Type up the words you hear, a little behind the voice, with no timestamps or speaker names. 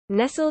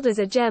Nestled as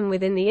a gem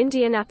within the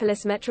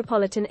Indianapolis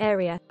metropolitan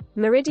area,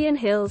 Meridian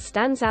Hills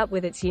stands out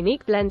with its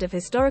unique blend of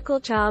historical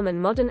charm and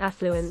modern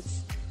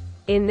affluence.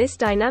 In this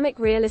dynamic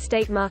real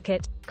estate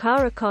market,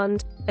 Cara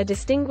Conde, a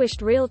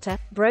distinguished realtor,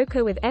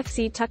 broker with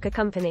F.C. Tucker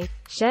Company,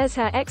 shares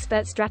her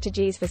expert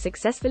strategies for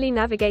successfully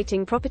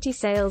navigating property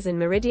sales in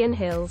Meridian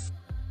Hills.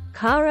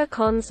 Cara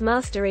Conde's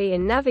mastery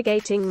in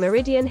navigating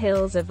Meridian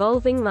Hills'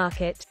 evolving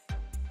market.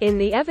 In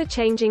the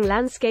ever-changing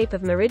landscape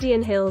of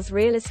Meridian Hills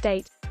real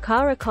estate,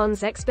 Cara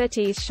Conde's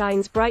expertise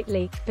shines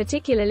brightly,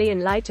 particularly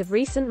in light of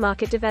recent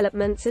market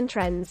developments and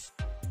trends.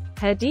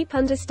 Her deep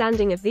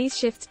understanding of these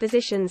shifts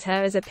positions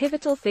her as a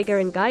pivotal figure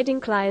in guiding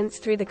clients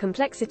through the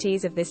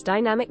complexities of this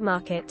dynamic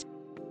market.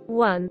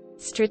 1.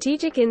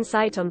 Strategic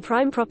insight on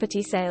prime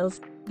property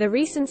sales. The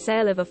recent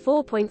sale of a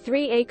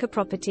 4.3-acre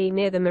property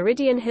near the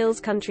Meridian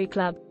Hills Country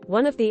Club,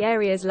 one of the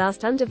area's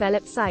last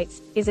undeveloped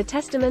sites, is a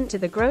testament to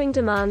the growing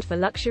demand for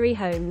luxury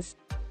homes.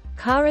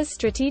 Cara's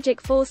strategic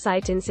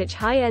foresight in such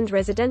high-end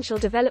residential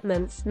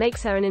developments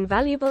makes her an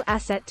invaluable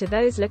asset to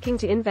those looking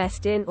to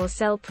invest in or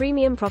sell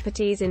premium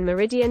properties in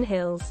Meridian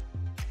Hills.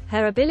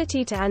 Her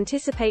ability to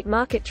anticipate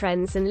market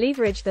trends and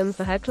leverage them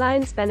for her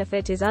clients'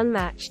 benefit is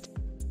unmatched.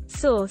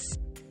 Source: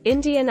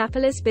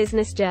 Indianapolis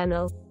Business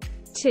Journal.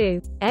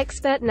 2.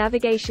 Expert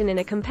navigation in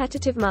a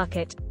competitive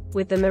market.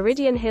 With the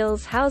Meridian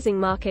Hills housing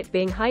market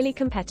being highly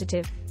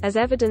competitive, as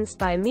evidenced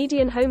by a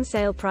median home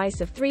sale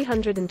price of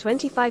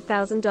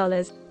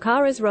 $325,000,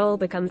 Cara's role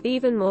becomes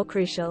even more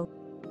crucial.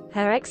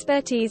 Her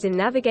expertise in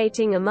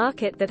navigating a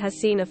market that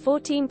has seen a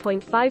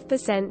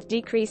 14.5%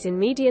 decrease in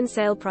median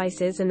sale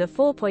prices and a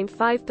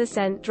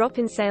 4.5% drop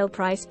in sale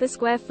price per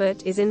square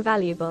foot is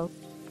invaluable.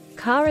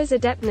 Cara's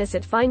adeptness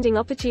at finding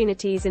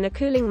opportunities in a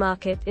cooling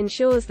market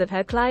ensures that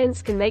her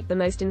clients can make the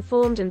most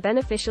informed and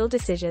beneficial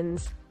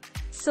decisions.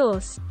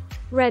 Source: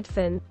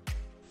 Redfin.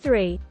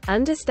 3.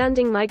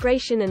 Understanding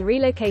migration and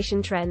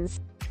relocation trends.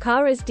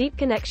 Cara's deep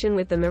connection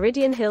with the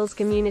Meridian Hills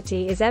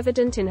community is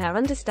evident in her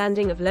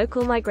understanding of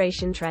local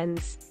migration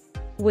trends.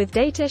 With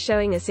data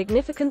showing a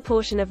significant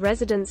portion of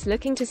residents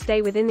looking to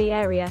stay within the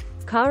area,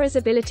 Cara's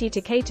ability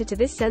to cater to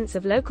this sense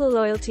of local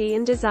loyalty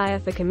and desire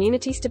for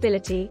community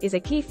stability is a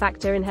key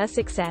factor in her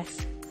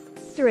success.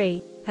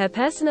 3. Her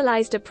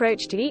personalized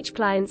approach to each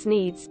client's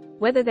needs,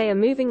 whether they are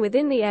moving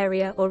within the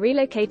area or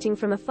relocating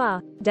from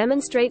afar,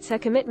 demonstrates her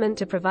commitment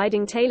to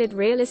providing tailored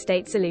real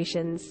estate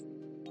solutions.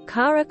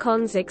 Cara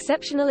Conde's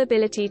exceptional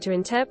ability to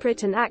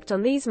interpret and act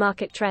on these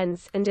market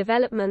trends and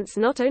developments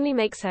not only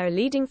makes her a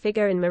leading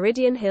figure in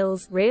Meridian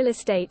Hills real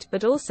estate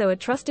but also a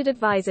trusted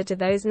advisor to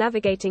those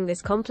navigating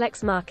this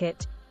complex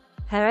market.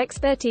 Her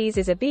expertise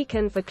is a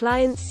beacon for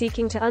clients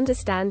seeking to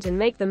understand and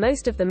make the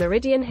most of the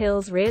Meridian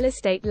Hills real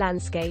estate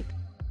landscape.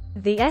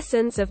 The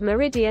essence of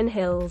Meridian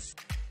Hills.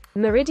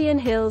 Meridian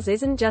Hills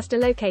isn't just a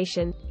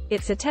location,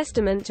 it's a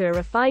testament to a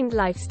refined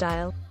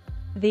lifestyle.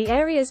 The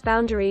area's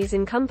boundaries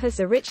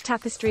encompass a rich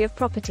tapestry of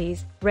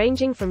properties,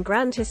 ranging from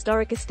grand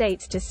historic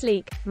estates to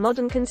sleek,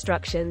 modern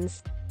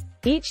constructions.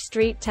 Each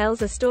street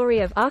tells a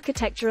story of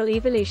architectural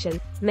evolution,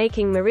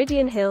 making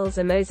Meridian Hills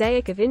a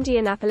mosaic of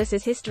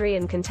Indianapolis's history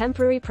and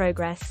contemporary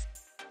progress.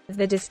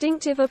 The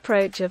distinctive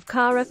approach of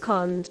Cara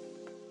Conde.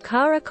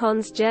 Cara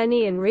Conde's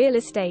journey in real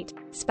estate,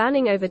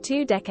 spanning over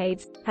 2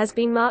 decades, has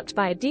been marked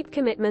by a deep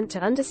commitment to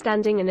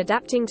understanding and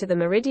adapting to the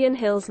Meridian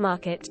Hills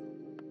market.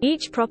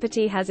 Each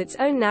property has its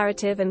own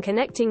narrative, and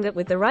connecting that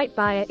with the right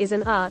buyer is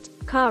an art,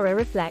 Cara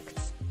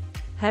reflects.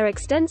 Her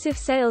extensive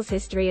sales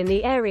history in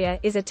the area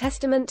is a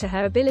testament to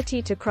her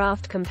ability to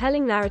craft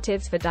compelling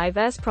narratives for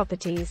diverse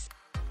properties.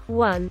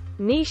 1.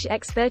 Niche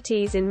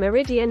expertise in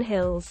Meridian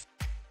Hills.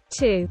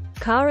 2.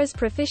 Cara's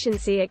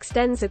proficiency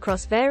extends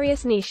across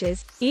various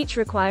niches, each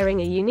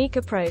requiring a unique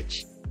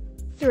approach.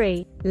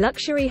 3.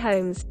 Luxury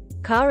homes.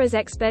 Cara's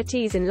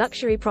expertise in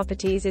luxury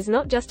properties is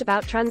not just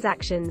about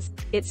transactions,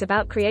 it's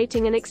about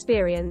creating an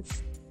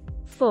experience.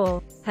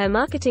 4. Her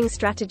marketing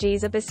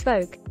strategies are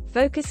bespoke,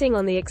 focusing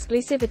on the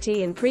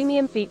exclusivity and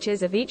premium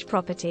features of each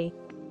property.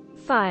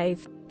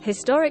 5.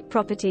 Historic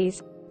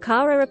properties.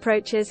 Cara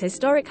approaches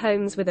historic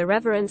homes with a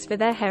reverence for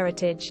their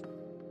heritage.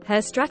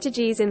 Her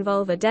strategies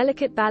involve a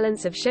delicate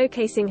balance of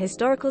showcasing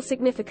historical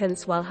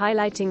significance while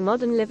highlighting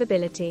modern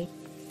livability.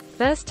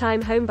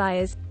 First-time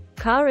homebuyers.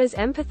 Cara's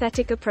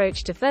empathetic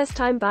approach to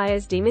first-time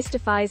buyers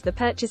demystifies the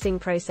purchasing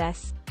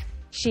process.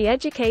 She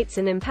educates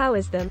and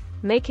empowers them,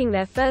 making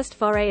their first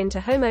foray into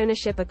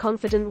homeownership a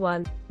confident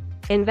one.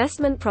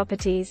 Investment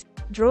properties.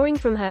 Drawing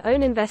from her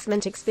own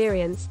investment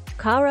experience,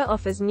 Cara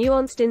offers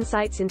nuanced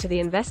insights into the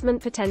investment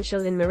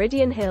potential in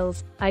Meridian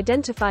Hills,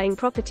 identifying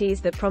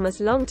properties that promise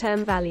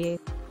long-term value.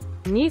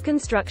 New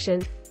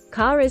construction.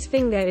 Cara's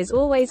finger is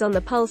always on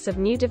the pulse of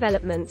new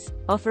developments,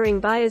 offering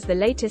buyers the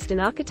latest in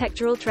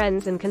architectural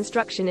trends and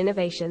construction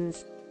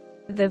innovations.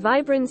 The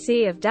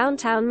vibrancy of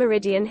downtown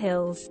Meridian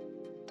Hills.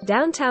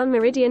 Downtown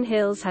Meridian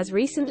Hills has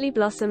recently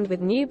blossomed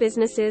with new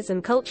businesses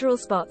and cultural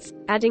spots,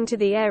 adding to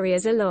the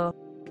area's allure.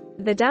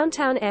 The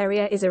downtown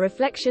area is a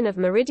reflection of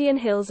Meridian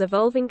Hills'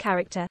 evolving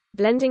character,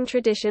 blending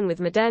tradition with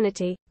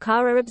modernity,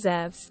 Cara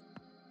observes.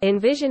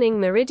 Envisioning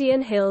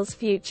Meridian Hills'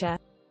 future.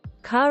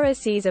 Cara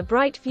sees a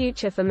bright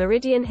future for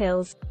Meridian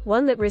Hills,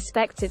 one that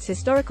respects its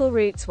historical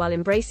roots while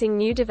embracing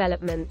new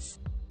developments.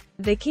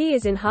 The key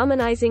is in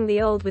harmonizing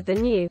the old with the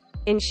new,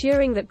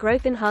 ensuring that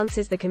growth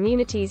enhances the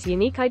community's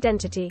unique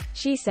identity,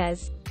 she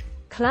says.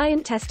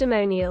 Client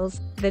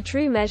testimonials, the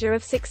true measure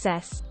of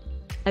success.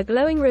 A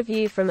glowing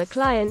review from a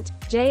client,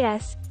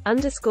 JS,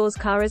 underscores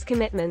Cara's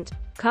commitment.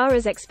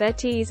 Cara's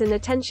expertise and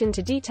attention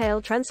to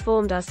detail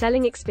transformed our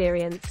selling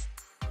experience.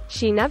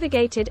 She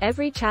navigated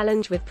every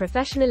challenge with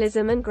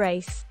professionalism and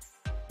grace.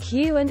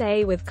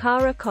 Q&A with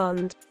Cara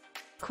Conde.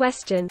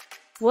 Question: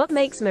 what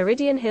makes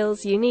Meridian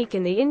Hills unique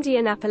in the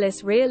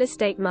Indianapolis real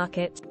estate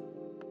market?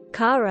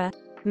 Cara: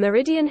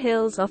 Meridian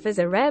Hills offers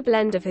a rare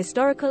blend of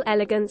historical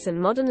elegance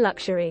and modern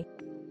luxury.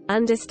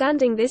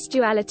 Understanding this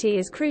duality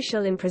is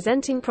crucial in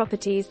presenting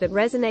properties that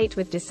resonate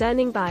with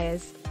discerning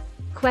buyers.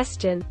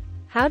 Question: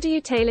 how do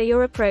you tailor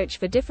your approach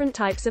for different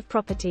types of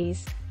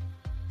properties?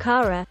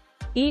 Cara: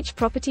 each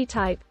property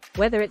type,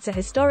 whether it's a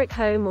historic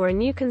home or a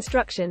new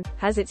construction,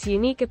 has its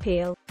unique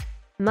appeal.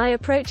 My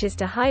approach is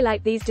to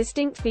highlight these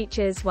distinct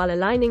features while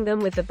aligning them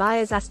with the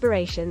buyer's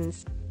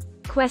aspirations.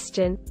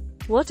 Question: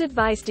 what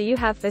advice do you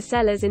have for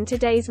sellers in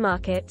today's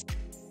market?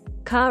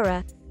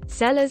 Cara: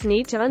 sellers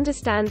need to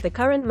understand the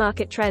current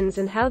market trends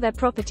and how their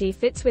property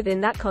fits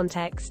within that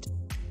context.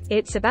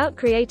 It's about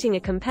creating a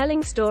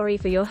compelling story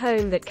for your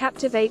home that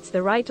captivates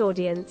the right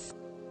audience.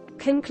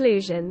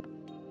 Conclusion: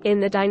 in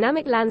the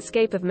dynamic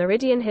landscape of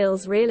Meridian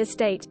Hills real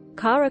estate,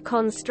 Cara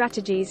Conde's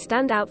strategies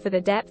stand out for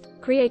the depth,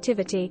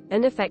 creativity,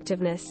 and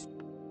effectiveness.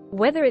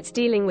 Whether it's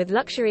dealing with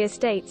luxury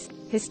estates,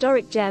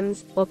 historic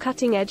gems, or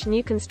cutting-edge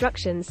new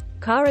constructions,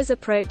 Cara's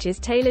approach is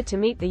tailored to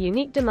meet the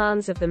unique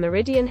demands of the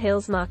Meridian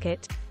Hills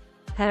market.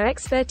 Her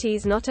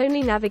expertise not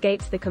only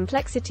navigates the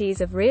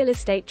complexities of real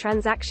estate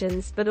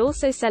transactions but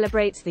also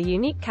celebrates the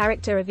unique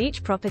character of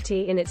each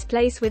property in its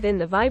place within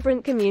the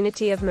vibrant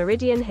community of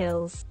Meridian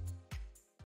Hills.